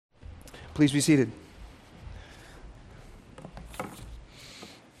Please be seated.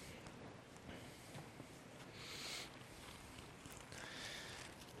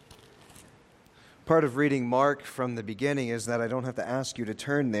 Part of reading Mark from the beginning is that I don't have to ask you to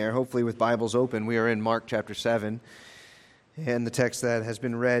turn there. Hopefully with Bibles open, we are in Mark chapter 7. And the text that has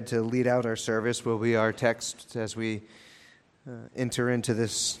been read to lead out our service will be our text as we enter into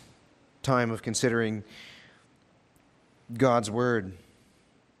this time of considering God's Word.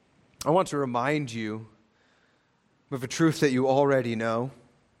 I want to remind you of a truth that you already know.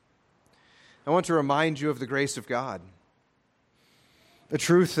 I want to remind you of the grace of God. A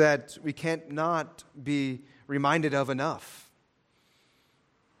truth that we can't not be reminded of enough.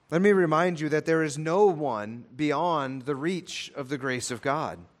 Let me remind you that there is no one beyond the reach of the grace of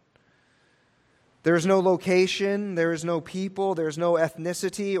God. There is no location, there is no people, there is no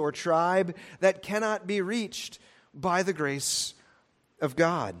ethnicity or tribe that cannot be reached by the grace of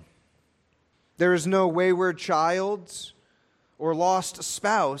God. There is no wayward child or lost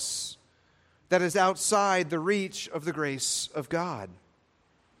spouse that is outside the reach of the grace of God.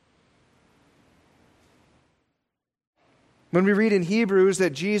 When we read in Hebrews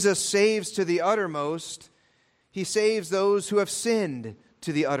that Jesus saves to the uttermost, He saves those who have sinned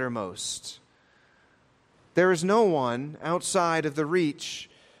to the uttermost. There is no one outside of the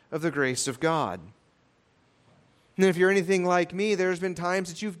reach of the grace of God. And if you're anything like me, there's been times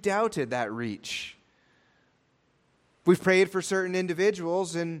that you've doubted that reach. We've prayed for certain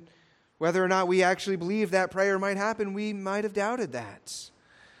individuals, and whether or not we actually believe that prayer might happen, we might have doubted that.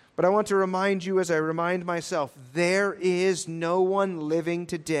 But I want to remind you, as I remind myself, there is no one living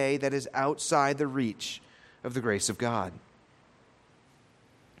today that is outside the reach of the grace of God.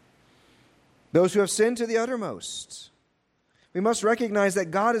 Those who have sinned to the uttermost. We must recognize that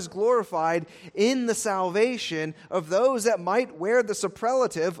God is glorified in the salvation of those that might wear the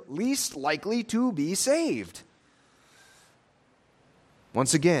superlative least likely to be saved.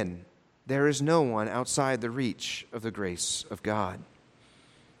 Once again, there is no one outside the reach of the grace of God.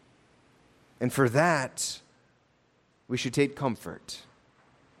 And for that, we should take comfort.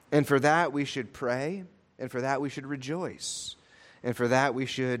 And for that, we should pray. And for that, we should rejoice. And for that, we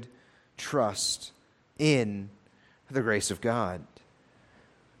should trust in the grace of God.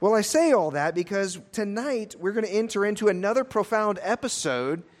 Well, I say all that because tonight we're going to enter into another profound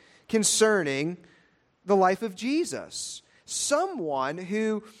episode concerning the life of Jesus. Someone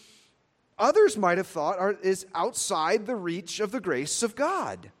who others might have thought is outside the reach of the grace of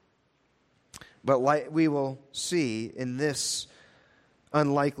God. But like we will see in this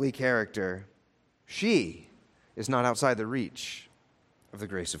unlikely character, she is not outside the reach of the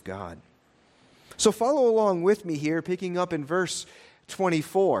grace of God. So follow along with me here, picking up in verse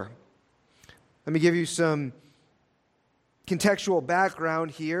 24. Let me give you some contextual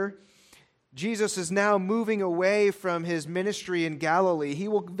background here. Jesus is now moving away from his ministry in Galilee. He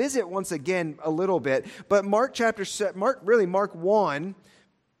will visit once again a little bit, but Mark 1,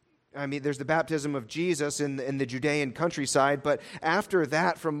 there's the baptism of Jesus in the Judean countryside, but after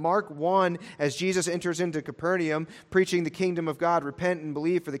that, from Mark 1, as Jesus enters into Capernaum, preaching the kingdom of God, repent and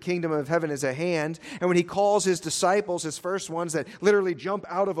believe, for the kingdom of heaven is at hand. And when he calls his disciples, his first ones that literally jump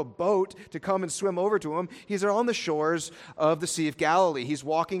out of a boat to come and swim over to him, he's on the shores of the Sea of Galilee. He's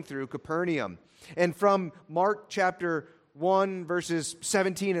walking through Capernaum. And from Mark chapter 1 verses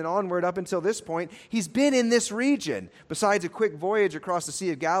 17 and onward up until this point, he's been in this region. Besides a quick voyage across the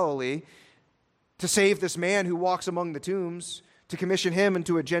Sea of Galilee to save this man who walks among the tombs, to commission him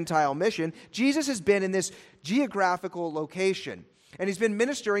into a Gentile mission, Jesus has been in this geographical location. And he's been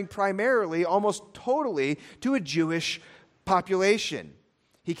ministering primarily, almost totally, to a Jewish population.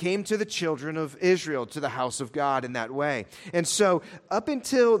 He came to the children of Israel, to the house of God in that way. And so up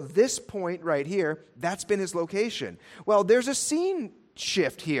until this point right here, that's been his location. Well, there's a scene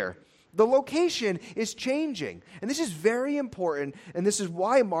shift here. The location is changing. And this is very important, and this is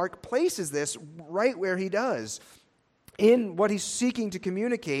why Mark places this right where he does. In what he's seeking to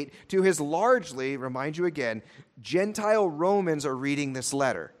communicate to his largely, remind you again, Gentile Romans are reading this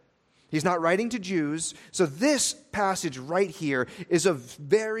letter. He's not writing to Jews, so this passage right here is of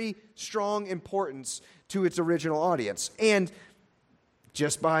very strong importance to its original audience. And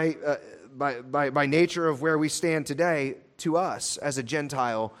just by nature of where we stand today, to us as a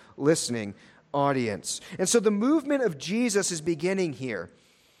Gentile listening audience. And so the movement of Jesus is beginning here.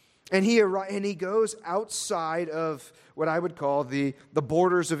 And he goes outside of what I would call the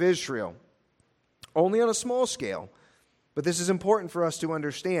borders of Israel, only on a small scale. But this is important for us to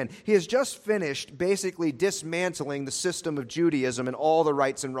understand. He has just finished basically dismantling the system of Judaism and all the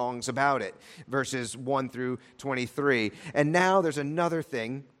rights and wrongs about it, verses 1 through 23. And now there's another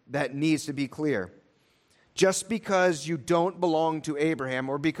thing that needs to be clear. Just because you don't belong to Abraham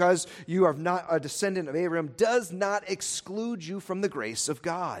or because you are not a descendant of Abraham does not exclude you from the grace of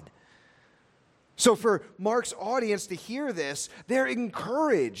God. So for Mark's audience to hear this, they're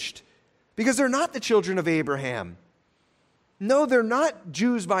encouraged because they're not the children of Abraham. No, they're not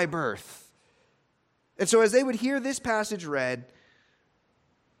Jews by birth. And so as they would hear this passage read,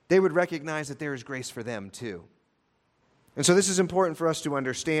 they would recognize that there is grace for them too. And so this is important for us to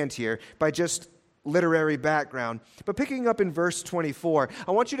understand here by just literary background. But picking up in verse 24,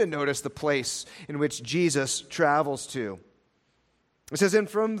 I want you to notice the place in which Jesus travels to. It says, and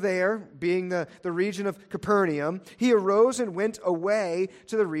from there, being the region of Capernaum, he arose and went away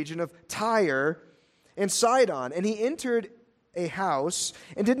to the region of Tyre and Sidon. And he entered a house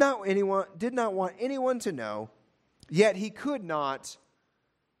and did not want anyone to know, yet he could not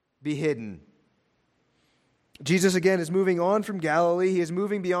be hidden. Jesus, again, is moving on from Galilee. He is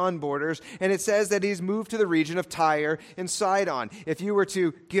moving beyond borders. And it says that he's moved to the region of Tyre and Sidon. If you were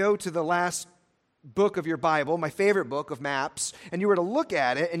to go to the last book of your Bible, my favorite book of maps, and you were to look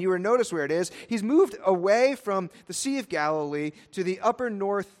at it and you were to notice where it is, he's moved away from the Sea of Galilee to the upper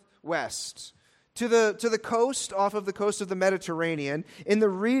northwest, to the coast, off of the coast of the Mediterranean, in the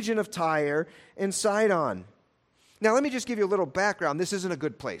region of Tyre and Sidon. Now, let me just give you a little background. This isn't a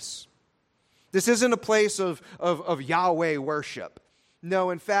good place. This isn't a place of Yahweh worship. No,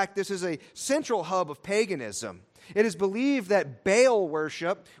 in fact, this is a central hub of paganism. It is believed that Baal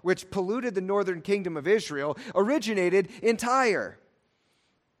worship, which polluted the northern kingdom of Israel, originated in Tyre.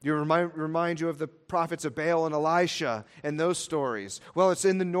 You remind you of the prophets of Baal and Elisha and those stories. Well, it's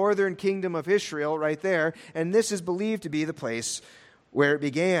in the northern kingdom of Israel right there, and this is believed to be the place where it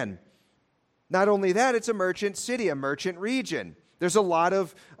began. Not only that, it's a merchant city, a merchant region. There's a lot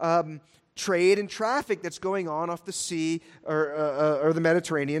of trade and traffic that's going on off the sea or the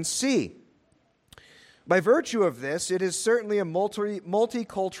Mediterranean Sea. By virtue of this, it is certainly a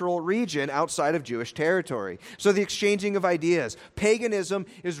multicultural region outside of Jewish territory. So the exchanging of ideas, paganism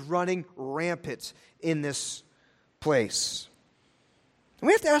is running rampant in this place. And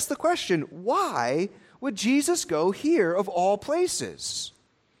we have to ask the question, why would Jesus go here of all places?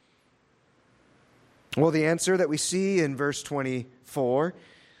 Well, the answer that we see in verse 24,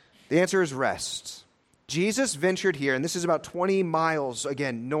 the answer is rest. Jesus ventured here, and this is about 20 miles,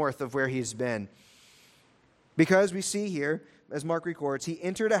 again, north of where he's been. Because we see here, as Mark records, he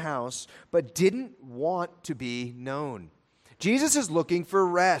entered a house but didn't want to be known. Jesus is looking for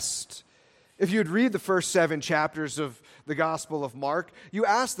rest. If you'd read the first 7 chapters of the Gospel of Mark, you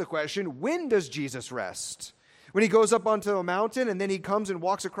ask the question, when does Jesus rest? When he goes up onto a mountain and then he comes and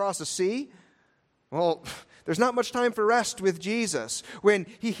walks across a sea? Well, there's not much time for rest with Jesus. When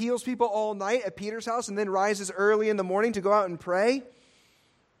he heals people all night at Peter's house and then rises early in the morning to go out and pray,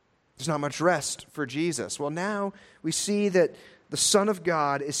 there's not much rest for Jesus. Well, now we see that the Son of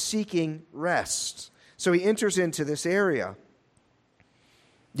God is seeking rest. So he enters into this area.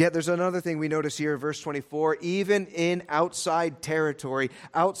 Yet there's another thing we notice here in verse 24. Even in outside territory,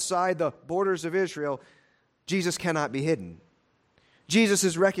 outside the borders of Israel, Jesus cannot be hidden. Jesus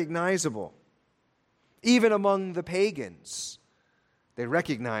is recognizable. Even among the pagans, they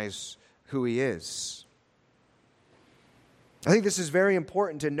recognize who he is. I think this is very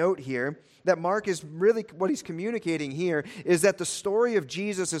important to note here, that Mark is really, what he's communicating here is that the story of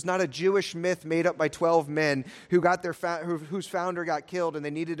Jesus is not a Jewish myth made up by 12 men who got whose founder got killed and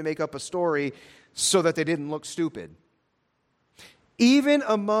they needed to make up a story so that they didn't look stupid. Even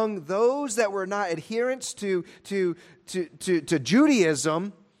among those that were not adherents to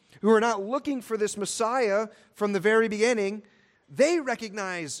Judaism, who are not looking for this Messiah from the very beginning, they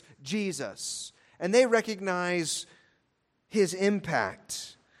recognize Jesus and they recognize his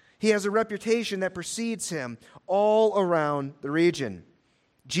impact. He has a reputation that precedes him all around the region.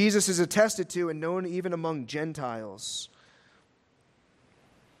 Jesus is attested to and known even among Gentiles.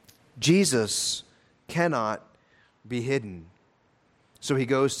 Jesus cannot be hidden. So he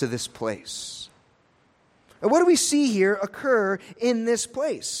goes to this place. And what do we see here occur in this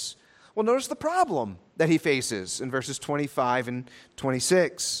place? Well, notice the problem that he faces in verses 25 and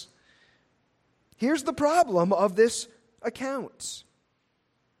 26. Here's the problem of this account.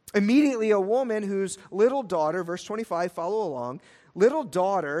 Immediately, a woman whose little daughter, verse 25, follow along, little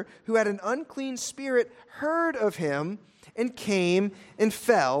daughter who had an unclean spirit heard of him and came and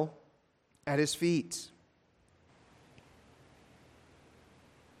fell at his feet.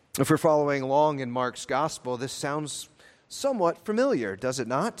 If we're following along in Mark's gospel, this sounds somewhat familiar, does it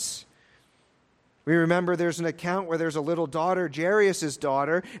not? We remember there's an account where there's a little daughter, Jairus'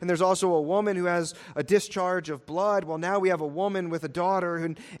 daughter, and there's also a woman who has a discharge of blood. Well, now we have a woman with a daughter,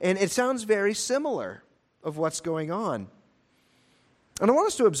 and it sounds very similar of what's going on. And I want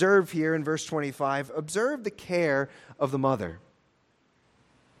us to observe here in verse 25, observe the care of the mother.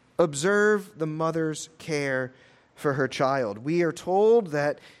 Observe the mother's care for her child. We are told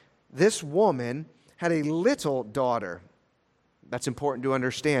that this woman had a little daughter. That's important to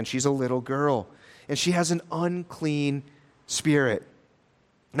understand. She's a little girl, and she has an unclean spirit.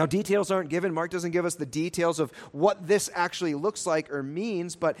 Now, details aren't given. Mark doesn't give us the details of what this actually looks like or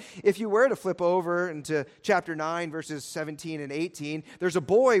means, but if you were to flip over into chapter 9, verses 17 and 18, there's a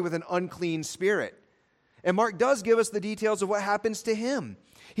boy with an unclean spirit. And Mark does give us the details of what happens to him.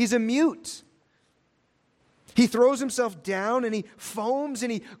 He's a mute. He throws himself down and he foams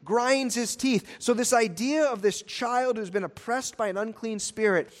and he grinds his teeth. So this idea of this child who's been oppressed by an unclean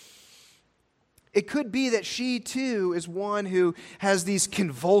spirit, it could be that she too is one who has these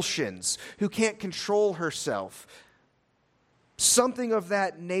convulsions, who can't control herself. Something of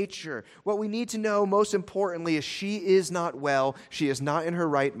that nature. What we need to know most importantly is she is not well. She is not in her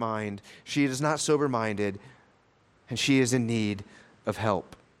right mind. She is not sober-minded. And she is in need of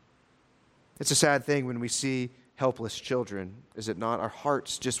help. It's a sad thing when we see helpless children, is it not? Our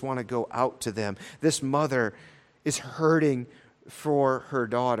hearts just want to go out to them. This mother is hurting for her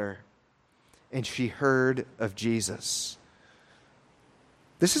daughter, and she heard of Jesus.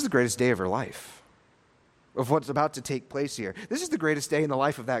 This is the greatest day of her life, of what's about to take place here. This is the greatest day in the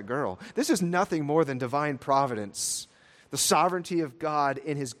life of that girl. This is nothing more than divine providence, the sovereignty of God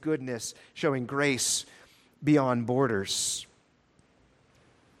in His goodness, showing grace beyond borders.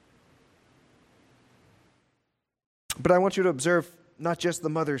 But I want you to observe not just the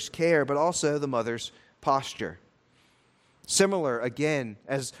mother's care, but also the mother's posture. Similar, again,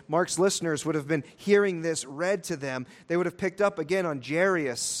 as Mark's listeners would have been hearing this read to them, they would have picked up again on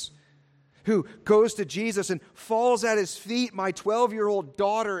Jairus, who goes to Jesus and falls at his feet. My 12-year-old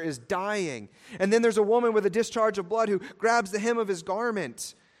daughter is dying. And then there's a woman with a discharge of blood who grabs the hem of his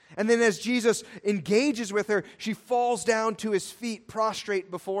garment. And then as Jesus engages with her, she falls down to his feet,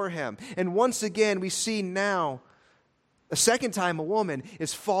 prostrate before him. And once again, we see now, a second time, a woman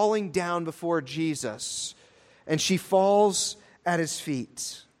is falling down before Jesus, and she falls at his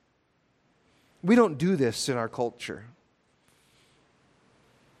feet. We don't do this in our culture.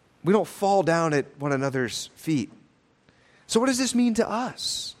 We don't fall down at one another's feet. So what does this mean to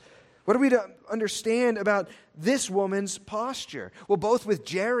us? What are we to understand about this woman's posture? Well, both with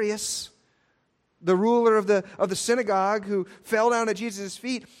Jairus, the ruler of the synagogue who fell down at Jesus'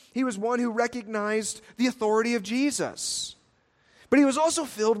 feet, he was one who recognized the authority of Jesus. But he was also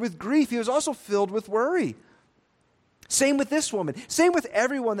filled with grief. He was also filled with worry. Same with this woman. Same with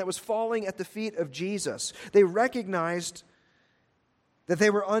everyone that was falling at the feet of Jesus. They recognized that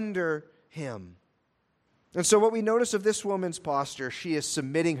they were under him. And so what we notice of this woman's posture, she is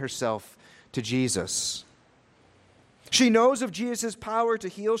submitting herself to Jesus. She knows of Jesus' power to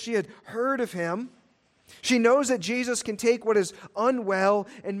heal. She had heard of him. She knows that Jesus can take what is unwell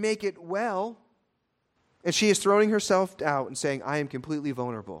and make it well. And she is throwing herself out and saying, I am completely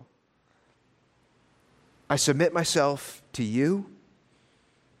vulnerable. I submit myself to you,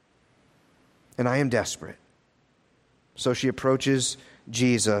 and I am desperate. So she approaches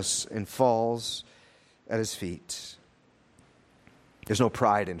Jesus and falls at his feet. There's no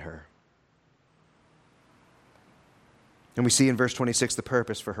pride in her. And we see in verse 26 the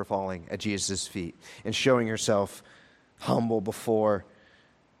purpose for her falling at Jesus' feet and showing herself humble before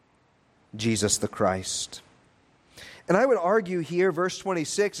Jesus the Christ. And I would argue here, verse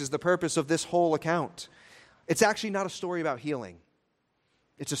 26 is the purpose of this whole account. It's actually not a story about healing.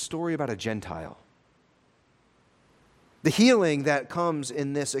 It's a story about a Gentile. The healing that comes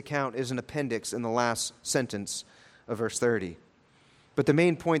in this account is an appendix in the last sentence of verse 30. But the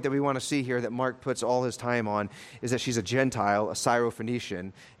main point that we want to see here that Mark puts all his time on is that she's a Gentile, a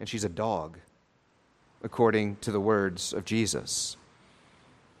Syrophoenician, and she's a dog, according to the words of Jesus.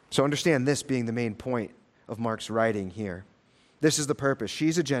 So understand this being the main point of Mark's writing here. This is the purpose.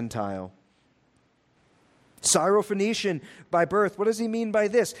 She's a Gentile. Syrophoenician by birth. What does he mean by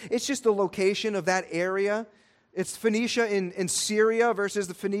this? It's just the location of that area. It's Phoenicia in Syria versus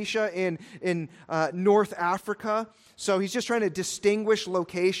the Phoenicia in North Africa. So he's just trying to distinguish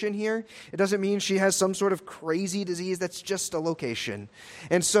location here. It doesn't mean she has some sort of crazy disease. That's just a location.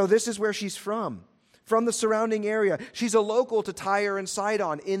 And so this is where she's from the surrounding area. She's a local to Tyre and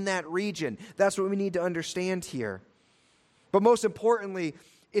Sidon in that region. That's what we need to understand here. But most importantly,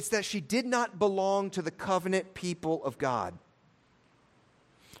 it's that she did not belong to the covenant people of God.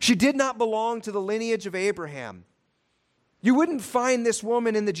 She did not belong to the lineage of Abraham. You wouldn't find this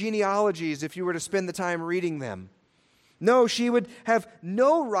woman in the genealogies if you were to spend the time reading them. No, she would have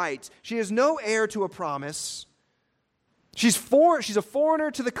no right. She has no heir to a promise. She's a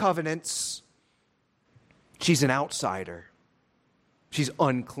foreigner to the covenants. She's an outsider. She's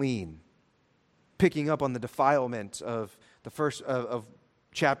unclean. Picking up on the defilement of the first of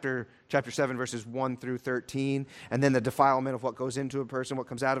chapter 7, verses 1 through 13, and then the defilement of what goes into a person, what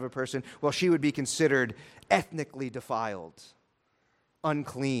comes out of a person. Well, she would be considered ethnically defiled,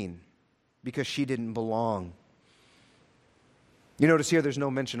 unclean, because she didn't belong. You notice here there's no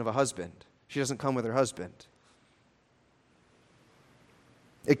mention of a husband. She doesn't come with her husband.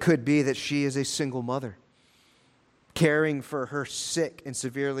 It could be that she is a single mother, caring for her sick and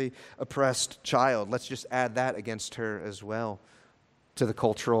severely oppressed child. Let's just add that against her as well, to the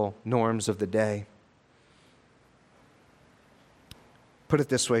cultural norms of the day. Put it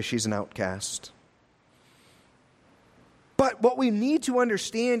this way, she's an outcast. But what we need to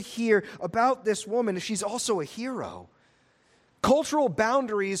understand here about this woman is she's also a hero. Cultural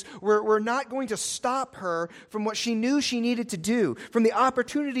boundaries were not going to stop her from what she knew she needed to do, from the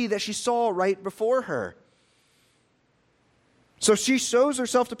opportunity that she saw right before her. So she shows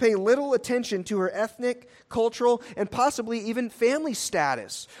herself to pay little attention to her ethnic, cultural, and possibly even family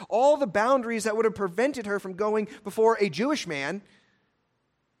status. All the boundaries that would have prevented her from going before a Jewish man,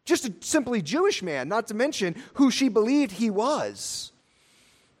 just a simply Jewish man, not to mention who she believed he was.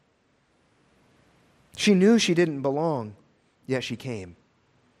 She knew she didn't belong, yet she came.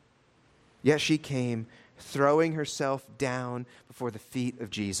 Yet she came, throwing herself down before the feet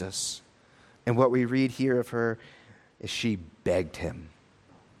of Jesus. And what we read here of her is she begged him.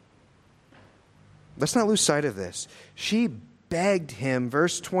 Let's not lose sight of this. She begged him,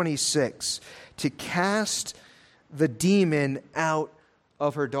 verse 26, to cast the demon out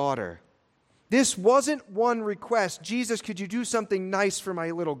of her daughter. This wasn't one request. Jesus, could you do something nice for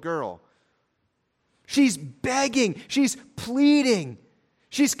my little girl? She's begging. She's pleading.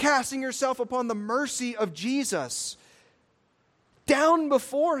 She's casting herself upon the mercy of Jesus, down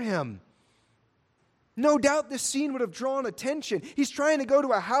before him. No doubt this scene would have drawn attention. He's trying to go to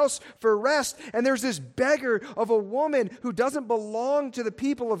a house for rest, and there's this beggar of a woman who doesn't belong to the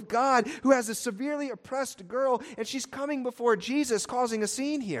people of God, who has a severely oppressed girl, and she's coming before Jesus, causing a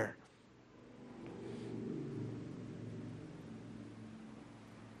scene here.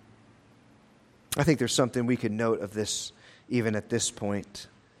 I think there's something we could note of this even at this point.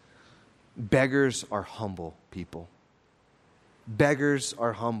 Beggars are humble people. Beggars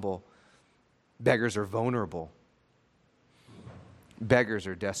are humble. Beggars are vulnerable. Beggars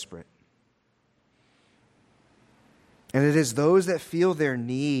are desperate. And it is those that feel their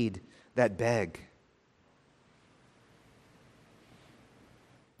need that beg.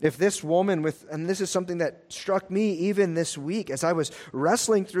 If this woman and this is something that struck me even this week as I was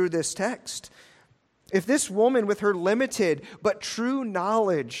wrestling through this text, if this woman with her limited but true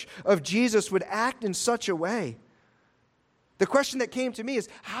knowledge of Jesus would act in such a way, the question that came to me is,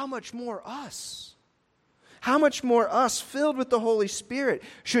 how much more us? How much more us, filled with the Holy Spirit,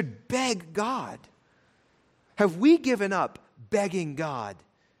 should beg God? Have we given up begging God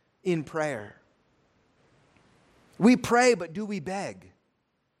in prayer? We pray, but do we beg?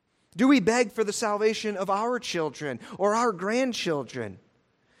 Do we beg for the salvation of our children or our grandchildren?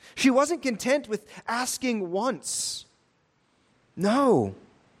 She wasn't content with asking once. No.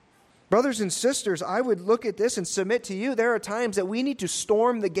 Brothers and sisters, I would look at this and submit to you, there are times that we need to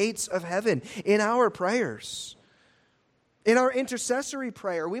storm the gates of heaven in our prayers. In our intercessory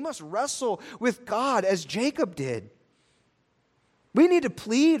prayer, we must wrestle with God as Jacob did. We need to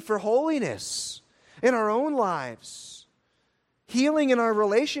plead for holiness in our own lives, healing in our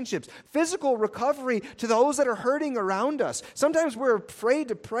relationships, physical recovery to those that are hurting around us. Sometimes we're afraid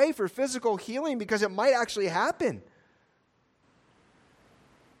to pray for physical healing because it might actually happen.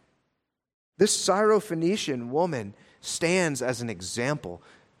 This Syrophoenician woman stands as an example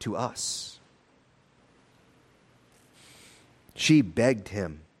to us. She begged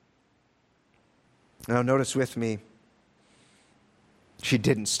him. Now notice with me, she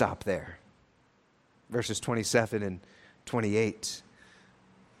didn't stop there. Verses 27 and 28.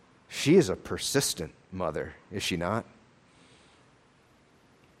 She is a persistent mother, is she not?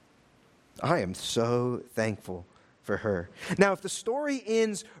 I am so thankful for her. Now, if the story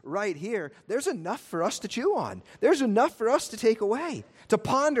ends right here, there's enough for us to chew on. There's enough for us to take away, to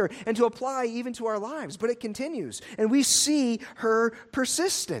ponder, and to apply even to our lives. But it continues, and we see her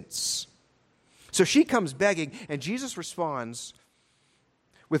persistence. So she comes begging, and Jesus responds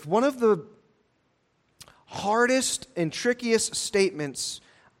with one of the hardest and trickiest statements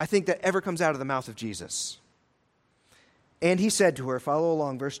I think, that ever comes out of the mouth of Jesus. And he said to her, follow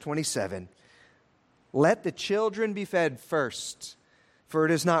along, verse 27, let the children be fed first, for it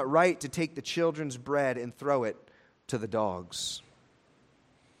is not right to take the children's bread and throw it to the dogs.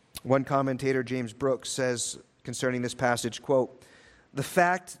 One commentator, James Brooks, says concerning this passage, quote, the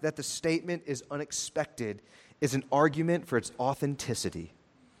fact that the statement is unexpected is an argument for its authenticity.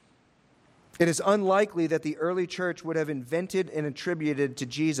 It is unlikely that the early church would have invented and attributed to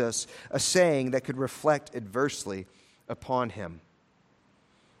Jesus a saying that could reflect adversely upon him.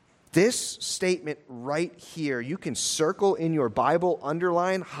 This statement right here, you can circle in your Bible,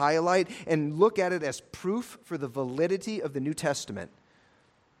 underline, highlight, and look at it as proof for the validity of the New Testament.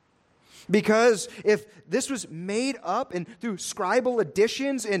 Because if this was made up and through scribal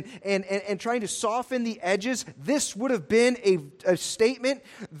additions and trying to soften the edges, this would have been a statement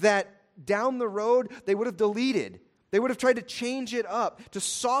that down the road they would have deleted. They would have tried to change it up to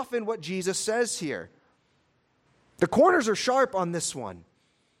soften what Jesus says here. The corners are sharp on this one.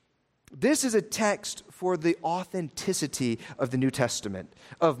 This is a text for the authenticity of the New Testament,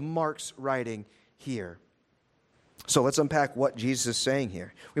 of Mark's writing here. So let's unpack what Jesus is saying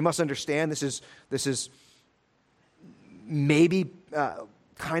here. We must understand this is maybe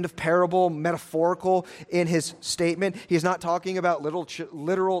kind of parable, metaphorical in his statement. He's not talking about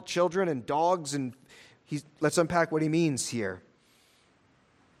literal children and dogs, and let's unpack what he means here.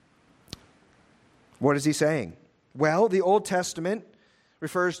 What is he saying? Well, the Old Testament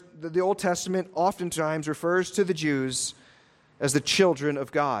oftentimes refers to the Jews as the children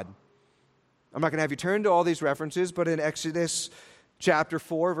of God. I'm not going to have you turn to all these references, but in Exodus chapter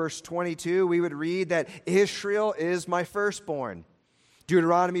 4, verse 22, we would read that Israel is my firstborn.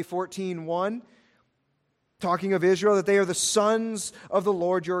 Deuteronomy 14:1, talking of Israel, that they are the sons of the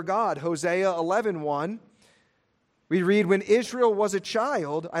Lord your God. Hosea 11:1, we read, when Israel was a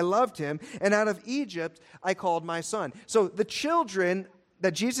child, I loved him, and out of Egypt I called my son. So the children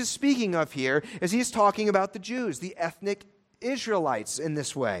that Jesus is speaking of here is he's talking about the Jews, the ethnic Israelites in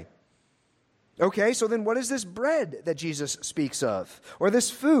this way. Okay, so then what is this bread that Jesus speaks of? Or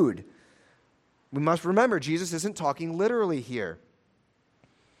this food? We must remember, Jesus isn't talking literally here.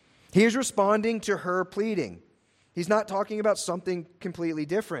 He is responding to her pleading. He's not talking about something completely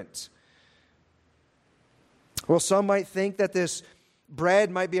different. Well, some might think that this bread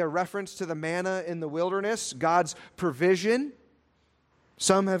might be a reference to the manna in the wilderness, God's provision.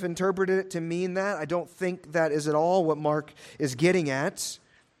 Some have interpreted it to mean that. I don't think that is at all what Mark is getting at.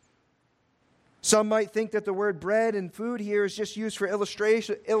 Some might think that the word bread and food here is just used for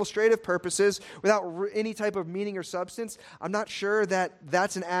illustrative purposes without any type of meaning or substance. I'm not sure that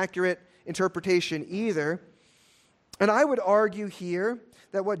that's an accurate interpretation either. And I would argue here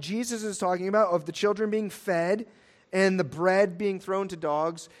that what Jesus is talking about, of the children being fed and the bread being thrown to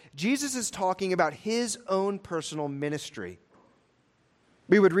dogs, Jesus is talking about his own personal ministry.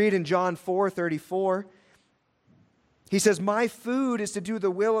 We would read in John 4:34, he says, my food is to do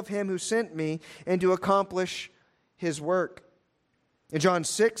the will of him who sent me and to accomplish his work. In John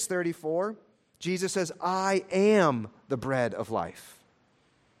 6:34, Jesus says, I am the bread of life.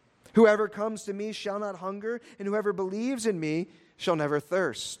 Whoever comes to me shall not hunger, and whoever believes in me shall never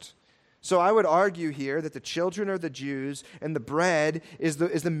thirst. So I would argue here that the children are the Jews and the bread is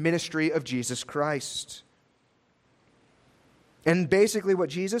the ministry of Jesus Christ. And basically what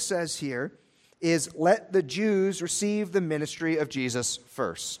Jesus says here is let the Jews receive the ministry of Jesus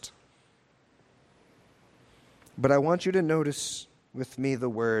first. But I want you to notice with me the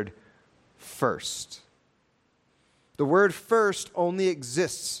word first. The word first only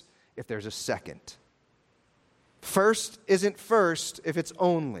exists if there's a second. First isn't first if it's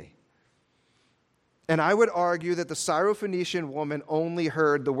only. And I would argue that the Syrophoenician woman only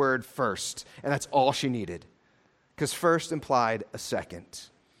heard the word first, and that's all she needed, because first implied a second.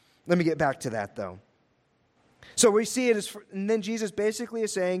 Let me get back to that, though. So we see it as, and then Jesus basically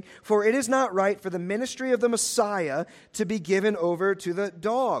is saying, for it is not right for the ministry of the Messiah to be given over to the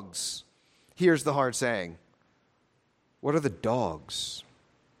dogs. Here's the hard saying. What are the dogs?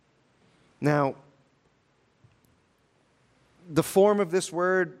 Now, the form of this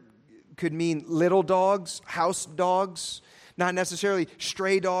word could mean little dogs, house dogs, not necessarily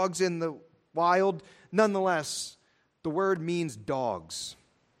stray dogs in the wild. Nonetheless, the word means dogs.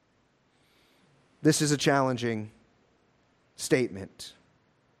 This is a challenging statement.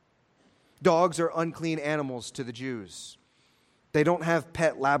 Dogs are unclean animals to the Jews. They don't have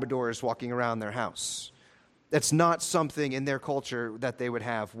pet Labradors walking around their house. That's not something in their culture that they would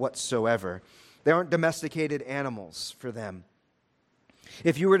have whatsoever. They aren't domesticated animals for them.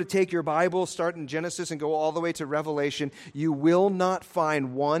 If you were to take your Bible, start in Genesis and go all the way to Revelation, you will not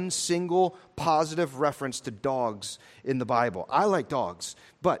find one single positive reference to dogs in the Bible. I like dogs,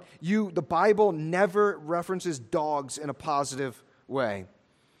 but the Bible never references dogs in a positive way.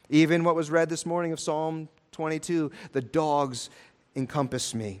 Even what was read this morning of Psalm 22, the dogs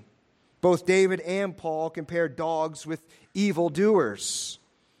encompass me. Both David and Paul compare dogs with evildoers.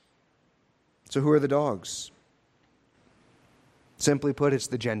 So who are the dogs? Simply put, it's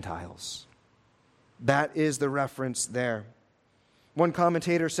the Gentiles. That is the reference there. One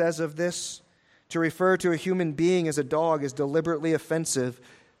commentator says of this, to refer to a human being as a dog is deliberately offensive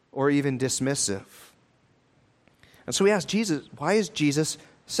or even dismissive. And so we ask Jesus, why is Jesus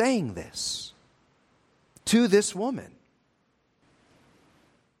saying this to this woman?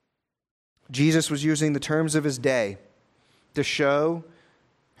 Jesus was using the terms of his day to show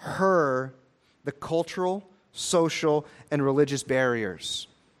her the cultural, social, and religious barriers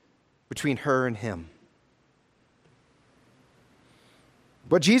between her and him.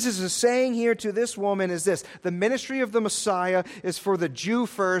 What Jesus is saying here to this woman is this: the ministry of the Messiah is for the Jew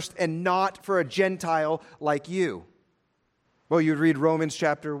first and not for a Gentile like you. Well, you'd read Romans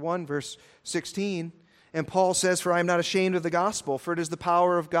chapter 1, verse 16, and Paul says, "For I am not ashamed of the gospel, for it is the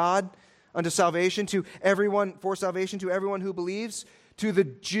power of God unto salvation to everyone, for salvation to everyone who believes, to the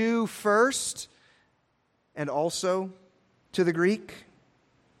Jew first, and also to the Greek."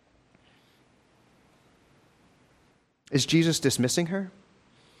 Is Jesus dismissing her?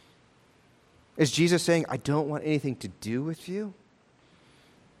 Is Jesus saying, "I don't want anything to do with you"?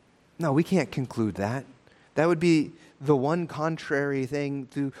 No, we can't conclude that. That would be the one contrary thing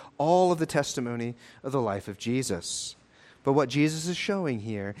through all of the testimony of the life of Jesus. But what Jesus is showing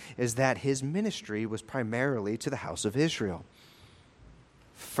here is that his ministry was primarily to the house of Israel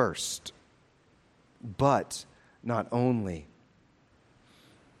first, but not only.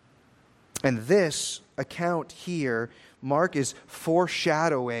 And this account here, Mark is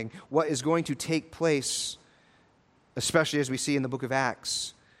foreshadowing what is going to take place, especially as we see in the book of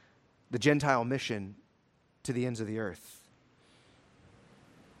Acts, the Gentile mission to the ends of the earth.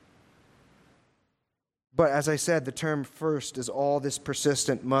 But as I said, the term first is all this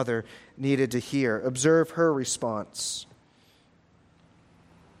persistent mother needed to hear. Observe her response.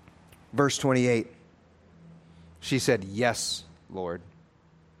 Verse 28. She said, "Yes, Lord."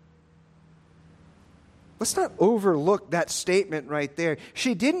 Let's not overlook that statement right there.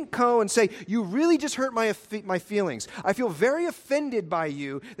 She didn't go and say, "You really just hurt my feelings. I feel very offended by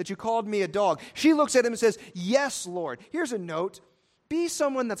you that you called me a dog." She looks at him and says, "Yes, Lord." Here's a note. Be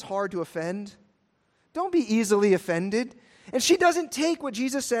someone that's hard to offend. Don't be easily offended. And she doesn't take what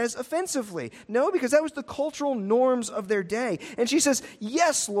Jesus says offensively. No, because that was the cultural norms of their day. And she says,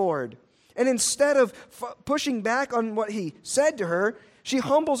 "Yes, Lord." And instead of pushing back on what he said to her, she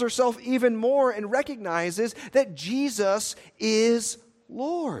humbles herself even more and recognizes that Jesus is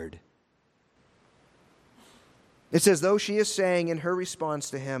Lord. It's as though she is saying in her response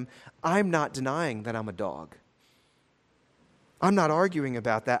to him, "I'm not denying that I'm a dog. I'm not arguing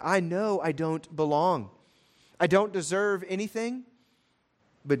about that. I know I don't belong. I don't deserve anything.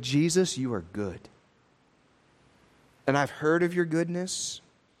 But Jesus, you are good. And I've heard of your goodness.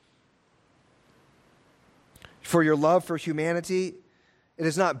 For your love for humanity, it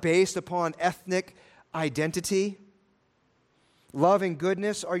is not based upon ethnic identity. Love and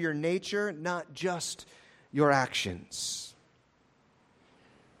goodness are your nature, not just your actions."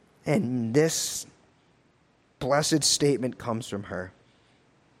 And this blessed statement comes from her.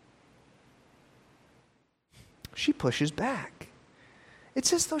 She pushes back.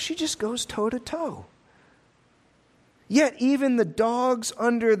 It's as though she just goes toe to toe. Yet even the dogs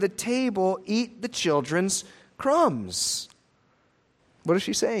under the table eat the children's crumbs. What is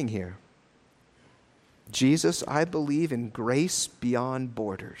she saying here? Jesus, I believe in grace beyond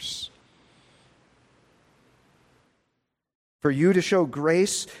borders. For you to show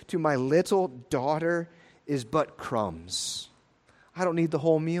grace to my little daughter is but crumbs. I don't need the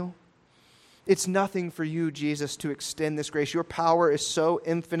whole meal. It's nothing for you, Jesus, to extend this grace. Your power is so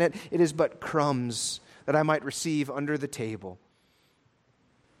infinite, it is but crumbs that I might receive under the table.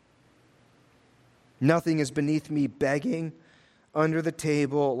 Nothing is beneath me begging under the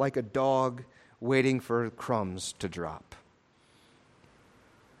table like a dog waiting for crumbs to drop.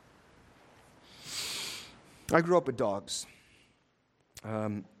 I grew up with dogs.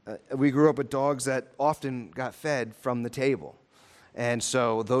 We grew up with dogs that often got fed from the table. And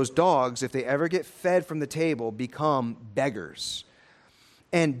so those dogs, if they ever get fed from the table, become beggars.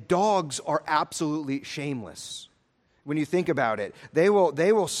 And dogs are absolutely shameless. When you think about it, they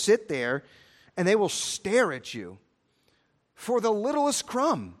will sit there and they will stare at you for the littlest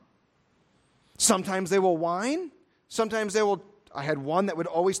crumb. Sometimes they will whine. Sometimes they will. I had one that would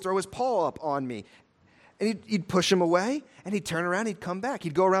always throw his paw up on me. And he'd push him away, and he'd turn around, he'd come back.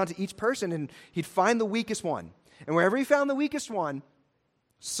 He'd go around to each person, and he'd find the weakest one. And wherever he found the weakest one,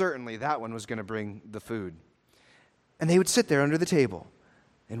 certainly that one was going to bring the food. And they would sit there under the table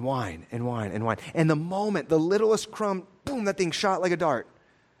and whine and whine and whine. And the moment the littlest crumb, boom, that thing shot like a dart.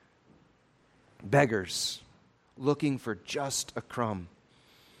 Beggars looking for just a crumb.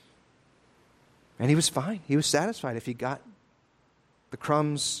 And he was fine. He was satisfied if he got the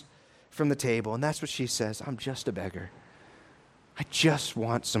crumbs from the table. And that's what she says. I'm just a beggar. I just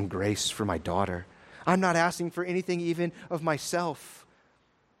want some grace for my daughter. I'm not asking for anything even of myself.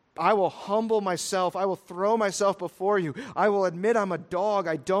 I will humble myself. I will throw myself before you. I will admit I'm a dog.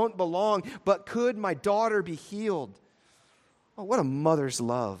 I don't belong. But could my daughter be healed? Oh, what a mother's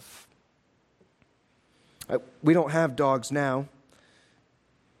love. We don't have dogs now.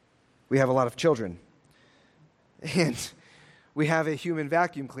 We have a lot of children. And we have a human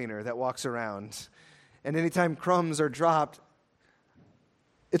vacuum cleaner that walks around. And anytime crumbs are dropped,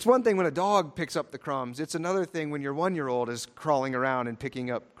 it's one thing when a dog picks up the crumbs. It's another thing when your 1-year-old is crawling around and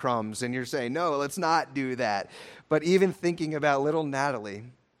picking up crumbs. And you're saying, no, let's not do that. But even thinking about little Natalie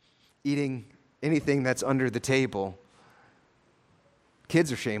eating anything that's under the table,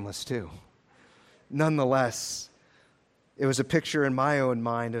 kids are shameless too. Nonetheless, it was a picture in my own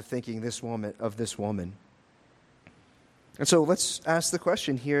mind of thinking of this woman. And so let's ask the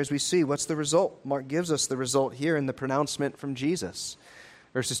question here as we see what's the result. Mark gives us the result here in the pronouncement from Jesus,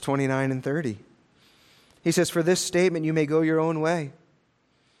 verses 29 and 30. He says, for this statement you may go your own way.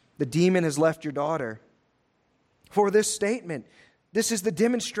 The demon has left your daughter. For this statement, this is the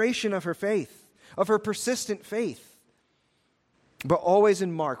demonstration of her faith, of her persistent faith. But always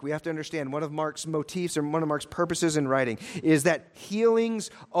in Mark, we have to understand one of Mark's motifs or one of Mark's purposes in writing is that healings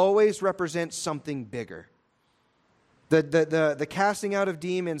always represent something bigger. The casting out of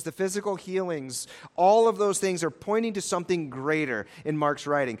demons, the physical healings, all of those things are pointing to something greater in Mark's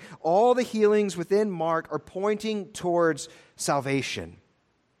writing. All the healings within Mark are pointing towards salvation.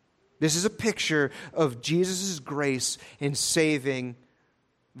 This is a picture of Jesus' grace in saving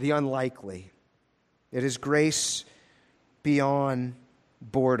the unlikely. It is grace beyond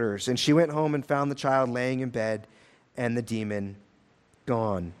borders. And she went home and found the child laying in bed and the demon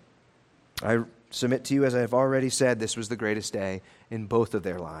gone. I submit to you, as I've already said, this was the greatest day in both of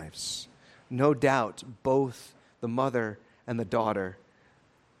their lives. No doubt, both the mother and the daughter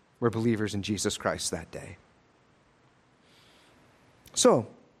were believers in Jesus Christ that day. So,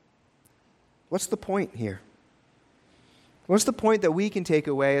 what's the point here? What's the point that we can take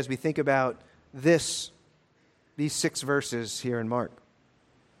away as we think about these 6 verses here in Mark?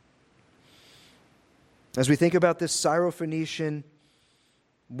 As we think about this Syrophoenician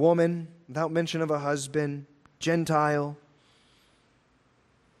woman, without mention of a husband, Gentile,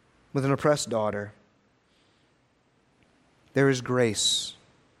 with an oppressed daughter, there is grace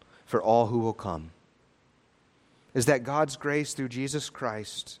for all who will come. Is that God's grace through Jesus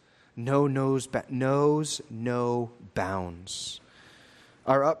Christ knows no bounds.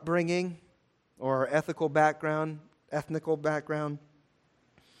 Our upbringing or our ethnical background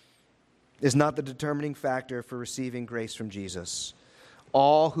is not the determining factor for receiving grace from Jesus.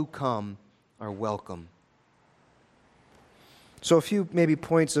 All who come are welcome. So a few maybe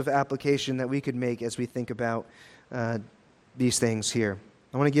points of application that we could make as we think about these things here.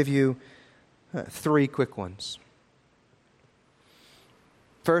 I want to give you 3 quick ones.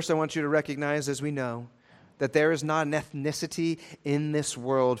 First, I want you to recognize, as we know, that there is not an ethnicity in this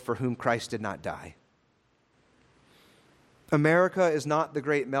world for whom Christ did not die. America is not the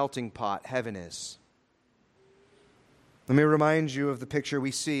great melting pot. Heaven is. Let me remind you of the picture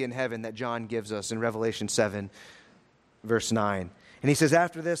we see in heaven that John gives us in Revelation 7, verse 9. And he says,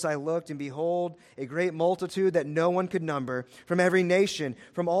 after this I looked, and behold, a great multitude that no one could number, from every nation,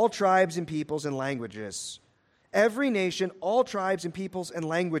 from all tribes and peoples and languages. Every nation, all tribes and peoples and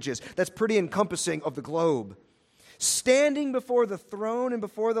languages. That's pretty encompassing of the globe. Standing before the throne and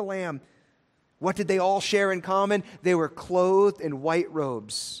before the Lamb. What did they all share in common? They were clothed in white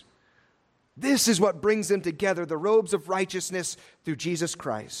robes. This is what brings them together, the robes of righteousness through Jesus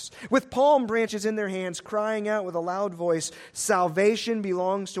Christ. With palm branches in their hands, crying out with a loud voice, salvation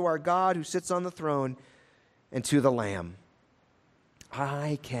belongs to our God who sits on the throne and to the Lamb.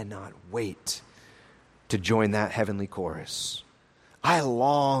 I cannot wait to join that heavenly chorus. I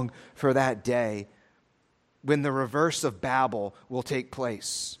long for that day when the reverse of Babel will take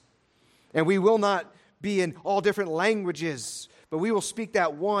place. And we will not be in all different languages, but we will speak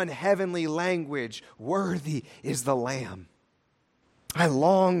that one heavenly language. Worthy is the Lamb. I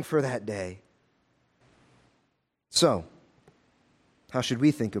long for that day. So, how should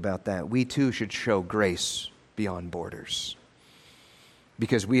we think about that? We too should show grace beyond borders,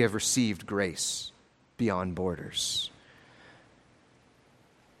 because we have received grace beyond borders.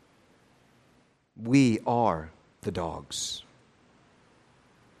 We are the dogs,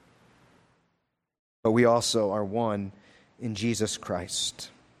 but we also are one in Jesus Christ.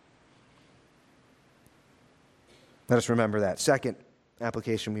 Let us remember that. Second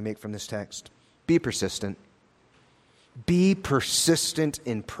application we make from this text: be persistent. Be persistent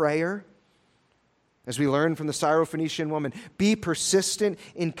in prayer. As we learn from the Syrophoenician woman, be persistent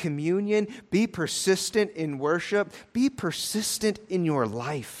in communion. Be persistent in worship. Be persistent in your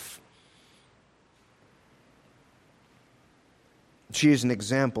life. She is an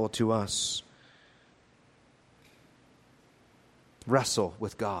example to us. Wrestle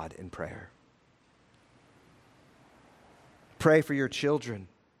with God in prayer. Pray for your children.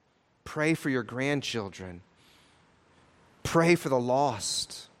 Pray for your grandchildren. Pray for the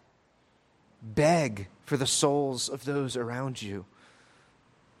lost. Beg for the souls of those around you.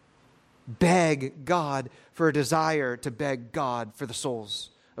 Beg God for a desire to beg God for the souls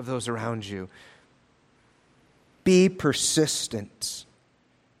of those around you. Be persistent.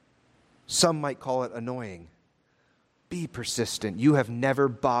 Some might call it annoying. Be persistent. You have never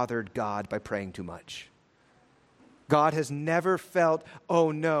bothered God by praying too much. God has never felt,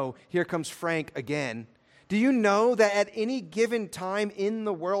 oh no, here comes Frank again. Do you know that at any given time in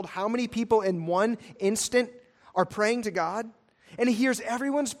the world, how many people in one instant are praying to God? And He hears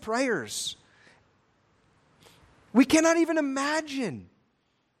everyone's prayers. We cannot even imagine.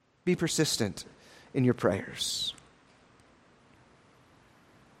 Be persistent in your prayers.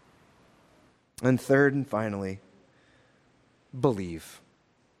 And third and finally, believe.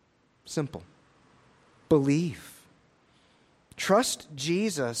 Simple. Believe. Trust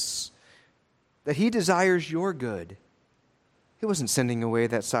Jesus that He desires your good. He wasn't sending away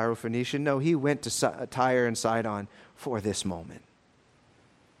that Syrophoenician. No, He went to Tyre and Sidon for this moment.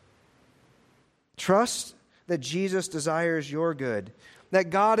 Trust that Jesus desires your good.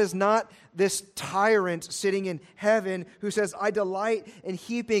 That God is not this tyrant sitting in heaven who says, I delight in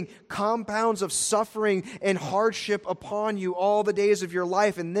heaping compounds of suffering and hardship upon you all the days of your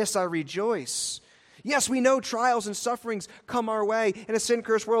life. In this I rejoice. Yes, we know trials and sufferings come our way in a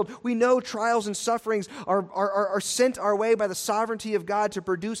sin-cursed world. We know trials and sufferings are sent our way by the sovereignty of God to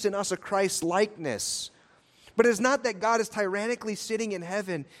produce in us a Christ-likeness. But it is not that God is tyrannically sitting in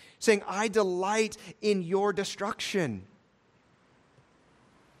heaven saying, I delight in your destruction.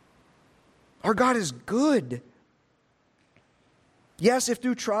 Our God is good. Yes, if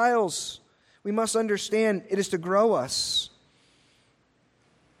through trials, we must understand it is to grow us.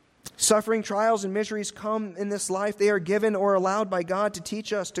 Suffering, trials, and miseries come in this life. They are given or allowed by God to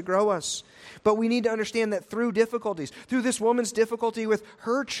teach us, to grow us. But we need to understand that through difficulties, through this woman's difficulty with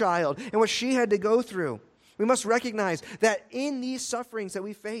her child and what she had to go through, we must recognize that in these sufferings that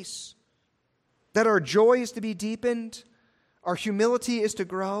we face, that our joy is to be deepened, our humility is to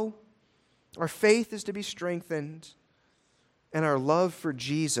grow, our faith is to be strengthened, and our love for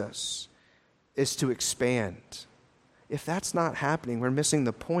Jesus is to expand. If that's not happening, we're missing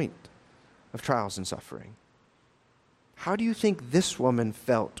the point of trials and suffering. How do you think this woman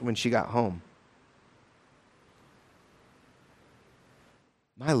felt when she got home?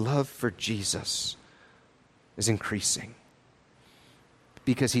 My love for Jesus is increasing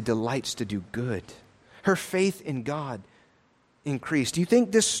because He delights to do good. Her faith in God increased. Do you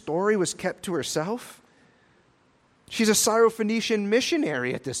think this story was kept to herself? She's a Syrophoenician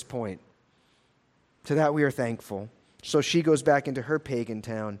missionary at this point. To that we are thankful. So she goes back into her pagan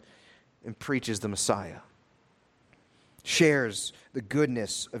town and preaches the Messiah. Shares the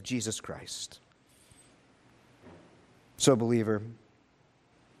goodness of Jesus Christ. So, believer,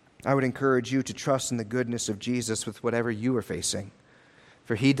 I would encourage you to trust in the goodness of Jesus with whatever you are facing,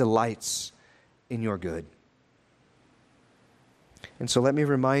 for He delights in your good. And so let me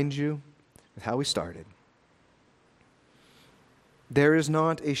remind you of how we started. There is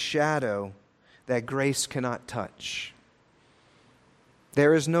not a shadow that grace cannot touch.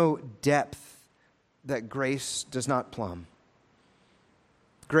 There is no depth that grace does not plumb.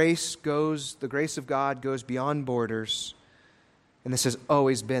 The grace of God goes beyond borders, and this has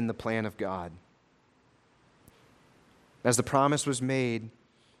always been the plan of God. As the promise was made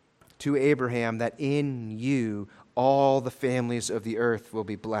to Abraham that in you all the families of the earth will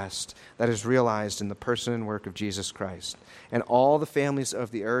be blessed, that is realized in the person and work of Jesus Christ. And all the families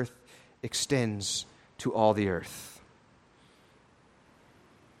of the earth extends to all the earth.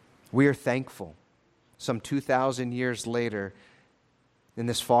 We are thankful, some 2,000 years later, in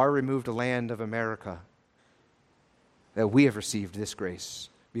this far removed land of America, that we have received this grace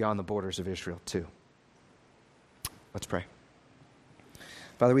beyond the borders of Israel too. Let's pray.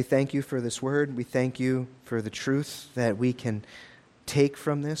 Father, we thank you for this word. We thank you for the truth that we can take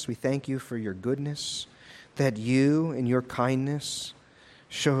from this. We thank you for your goodness, that you in your kindness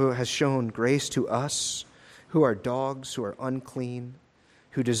has shown grace to us who are dogs, who are unclean,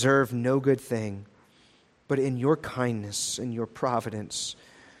 who deserve no good thing. But in your kindness and your providence,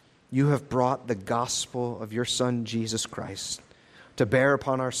 you have brought the gospel of your Son, Jesus Christ, to bear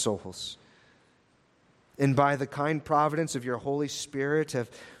upon our souls. And by the kind providence of your Holy Spirit have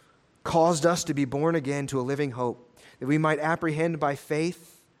caused us to be born again to a living hope, that we might apprehend by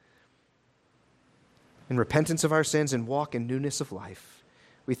faith in repentance of our sins and walk in newness of life.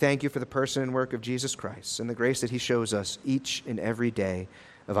 We thank you for the person and work of Jesus Christ and the grace that he shows us each and every day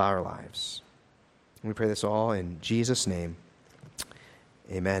of our lives. And we pray this all in Jesus' name.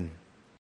 Amen.